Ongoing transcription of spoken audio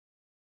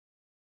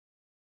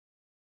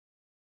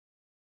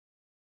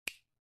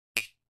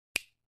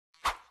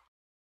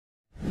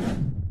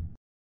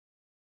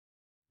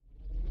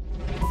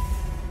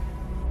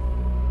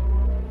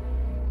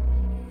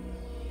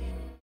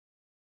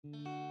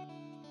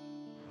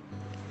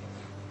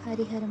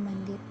Harihara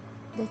Mandir,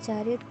 the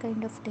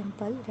chariot-kind of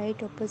temple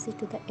right opposite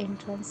to the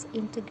entrance,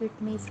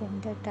 intrigued me from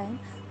the time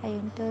I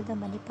entered the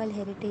Manipal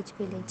heritage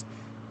village.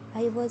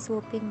 I was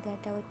hoping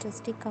that our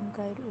trusty cum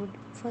guide would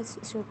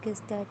first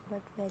showcase that,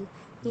 but well,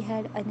 he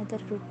had another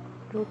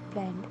route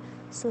planned.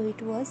 So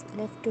it was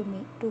left to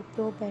me to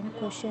probe and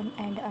question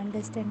and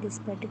understand this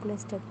particular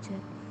structure.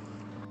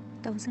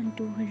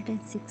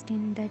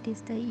 1216, that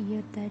is the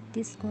year that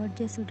this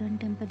gorgeous wooden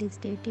temple is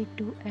dated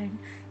to, and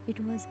it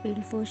was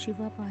built for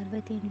Shiva,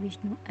 Parvati and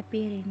Vishnu.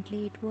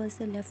 Apparently it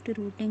was left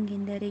rotting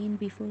in the rain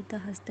before the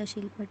Hasta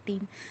Shilpa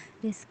team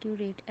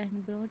rescued it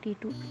and brought it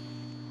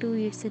to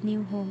its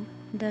new home.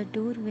 The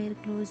doors were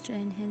closed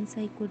and hence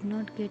I could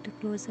not get a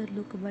closer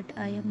look, but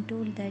I am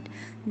told that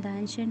the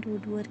ancient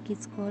woodwork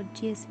is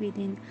gorgeous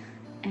within,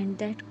 and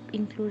that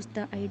includes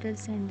the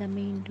idols and the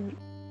main door.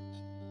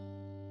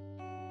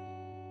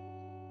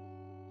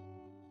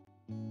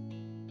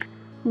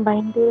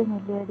 Bindur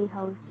Nelliyadi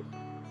House.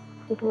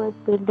 It was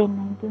built in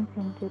 19th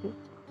century.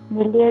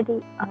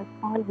 Nelliyadi, a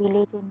small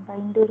village in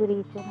Bindur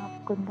region of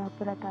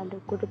Kundapura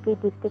Taluk,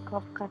 Udupi district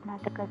of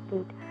Karnataka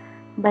state.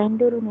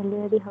 Bindur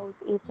Nelliyadi House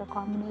is a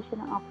combination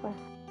of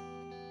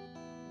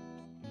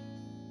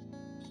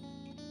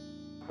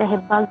the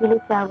Hebbagili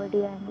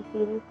Chavadi and a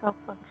series of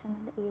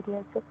functional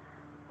areas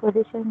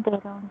positioned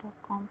around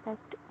a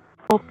compact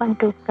open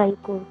to sky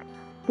court.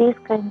 These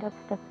kind of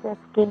structures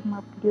came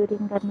up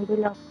during the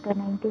middle of the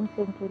 19th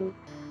century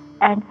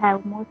and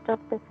have most of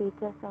the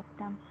features of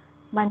the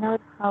manor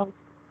house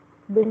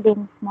built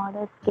in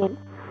smaller scale.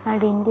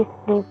 And in this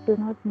place, do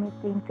not miss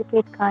the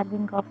intricate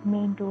carving of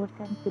main doors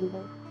and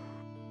pillars.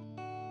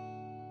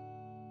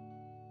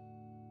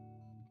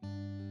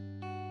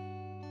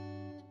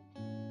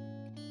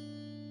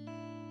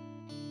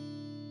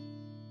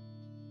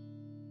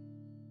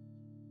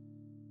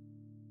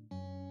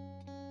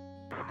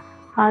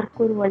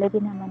 HARKUR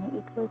OLAGINA MANE.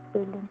 It was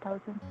built in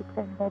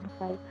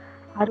 1605.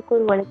 HARKUR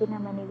OLAGINA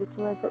MANE, which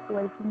was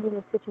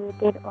originally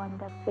situated on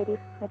the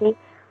periphery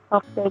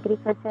of the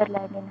agricultural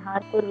land in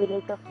HARKUR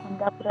village of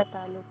Kundapura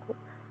Taluku.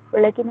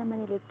 Olagina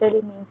Mane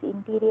literally means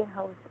interior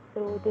house,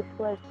 so this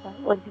was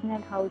the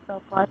original house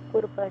of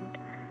HARKUR Band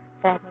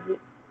family,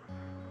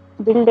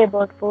 built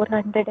about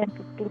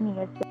 415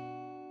 years ago.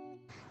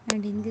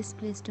 And in this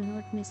place, do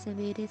not miss the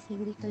various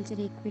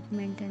agriculture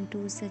equipment and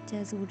tools such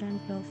as wooden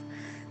plough,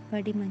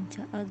 paddy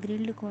mancha, a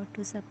grilled cot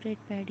to separate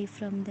paddy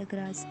from the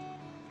grass,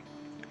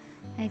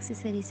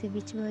 accessories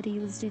which were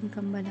used in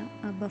Kambala,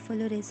 a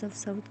buffalo race of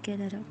South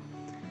Canara,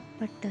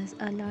 pattas,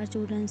 a large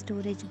wooden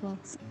storage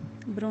box,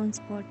 bronze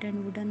pot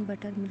and wooden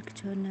buttermilk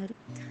churner,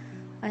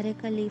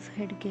 areca leaf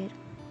headgear,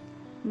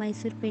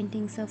 Mysore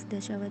paintings of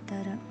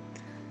Dashavatara,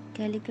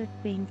 calicut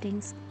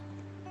paintings,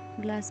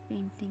 glass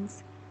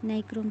paintings,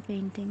 nichrome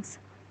paintings,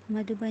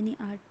 Madhubani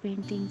art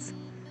paintings,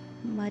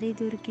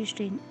 Maridurgi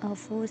shrine, a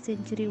 4th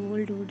century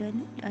old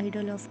wooden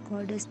idol of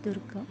goddess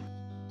Durga.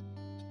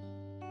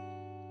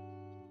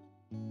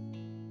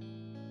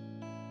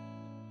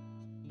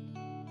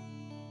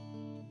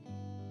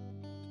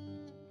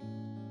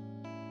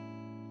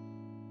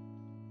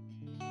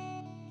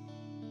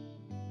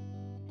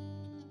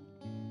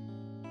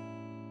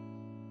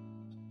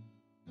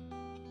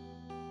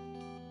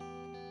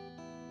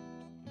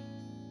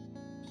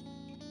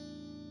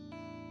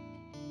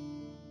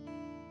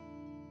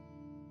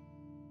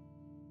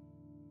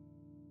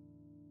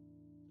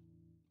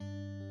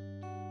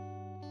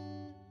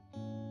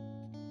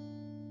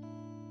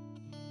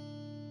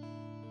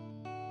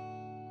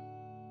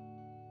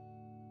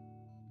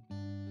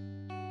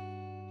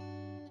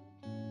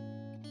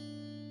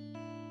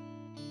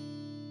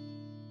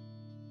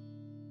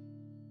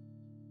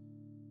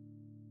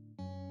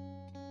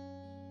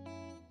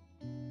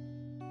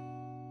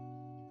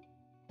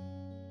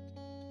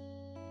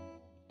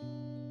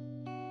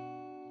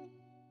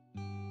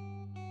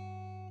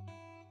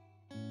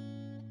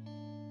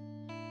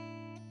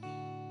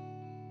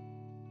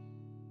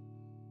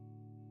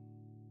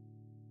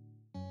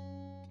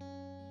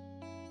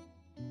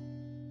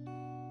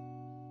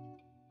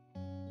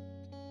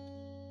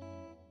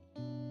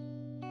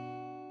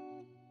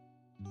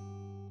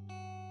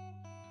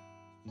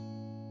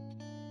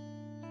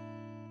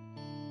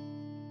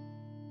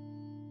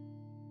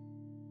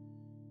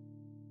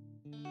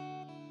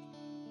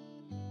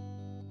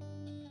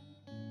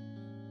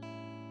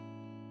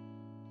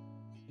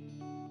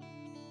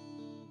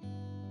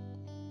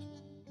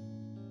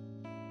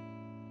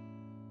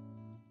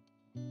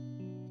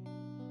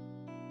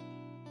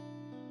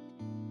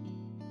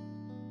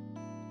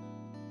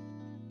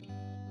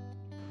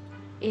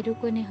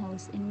 Erukone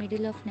House in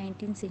middle of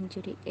 19th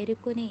century.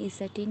 Erukone is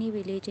a tiny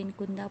village in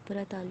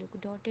Kundapura Taluk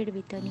dotted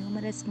with a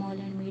numerous small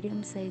and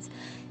medium-sized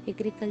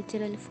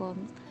agricultural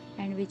farms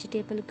and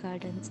vegetable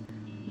gardens.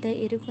 The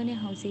Erukone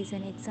House is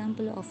an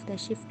example of the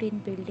shift in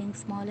building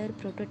smaller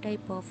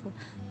prototype of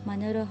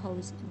Manora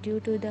House due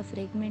to the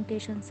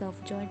fragmentations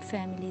of joint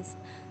families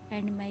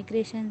and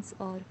migrations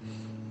or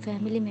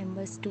family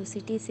members to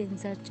cities in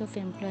search of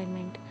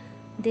employment,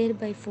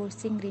 thereby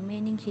forcing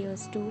remaining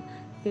heirs to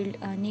build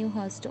a new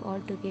house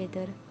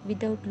altogether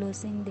without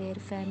losing their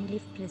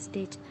family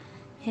prestige.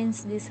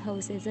 Hence, this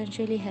house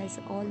essentially has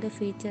all the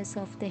features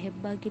of the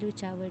Hebbagiru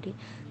Chavadi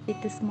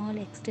with small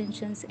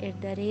extensions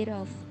at the rear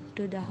of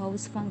to the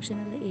house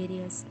functional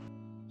areas.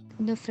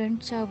 The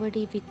front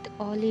chavadi with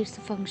all its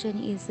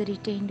function is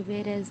retained,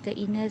 whereas the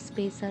inner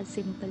space are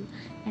simple.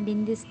 And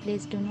in this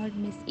place, do not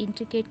miss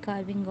intricate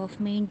carving of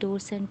main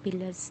doors and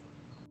pillars.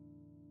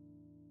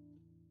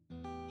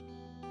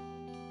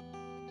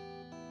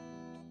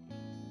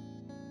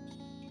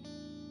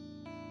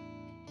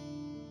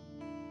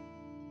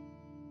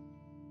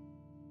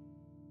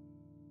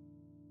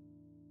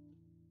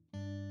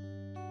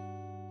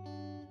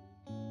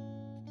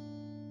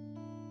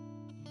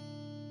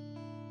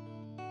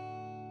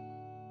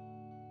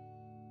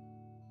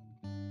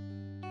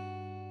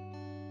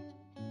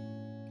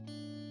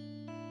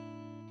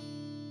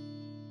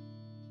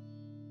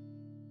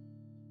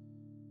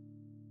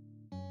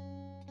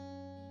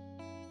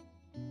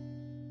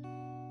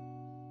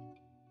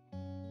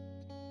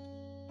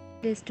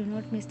 Please do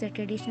not miss the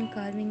traditional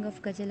carving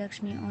of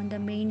Gajalakshmi on the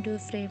main door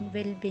frame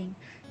well-being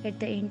at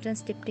the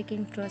entrance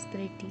depicting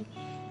prosperity.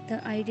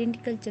 The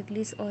identical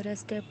jaglis or a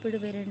stepped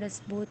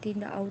verandas both in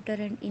the outer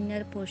and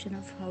inner portion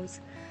of house.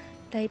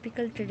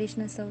 Typical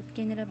traditional South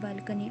Canara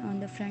balcony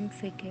on the front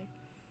facade.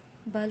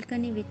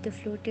 Balcony with the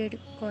fluted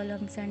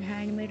columns and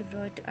handmade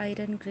wrought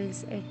iron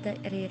grills at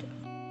the rear.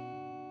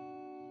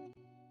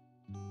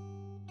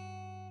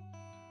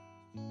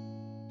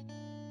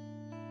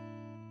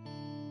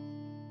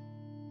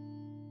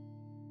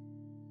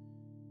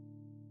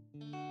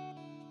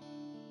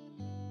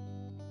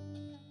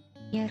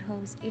 Miyar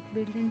House, it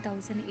built in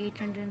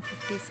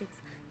 1856.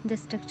 The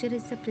structure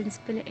is the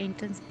principal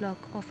entrance block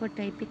of a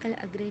typical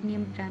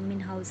agrarian Brahmin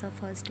house of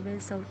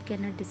Hurstwell, South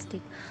Canara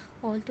district.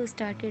 Although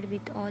started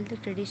with all the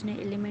traditional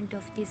elements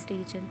of this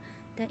region,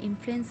 the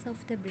influence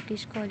of the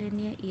British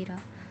colonial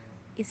era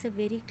is a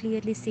very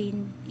clearly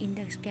seen in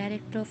the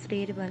character of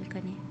rear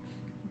balcony.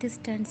 This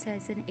stands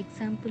as an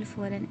example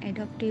for an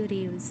adaptive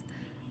reuse,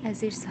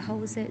 as it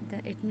houses the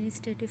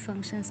administrative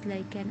functions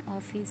like an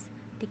office,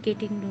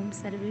 ticketing room,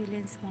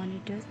 surveillance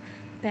monitors,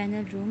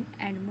 panel room,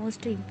 and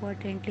most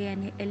importantly,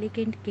 an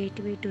elegant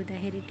gateway to the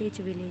heritage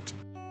village.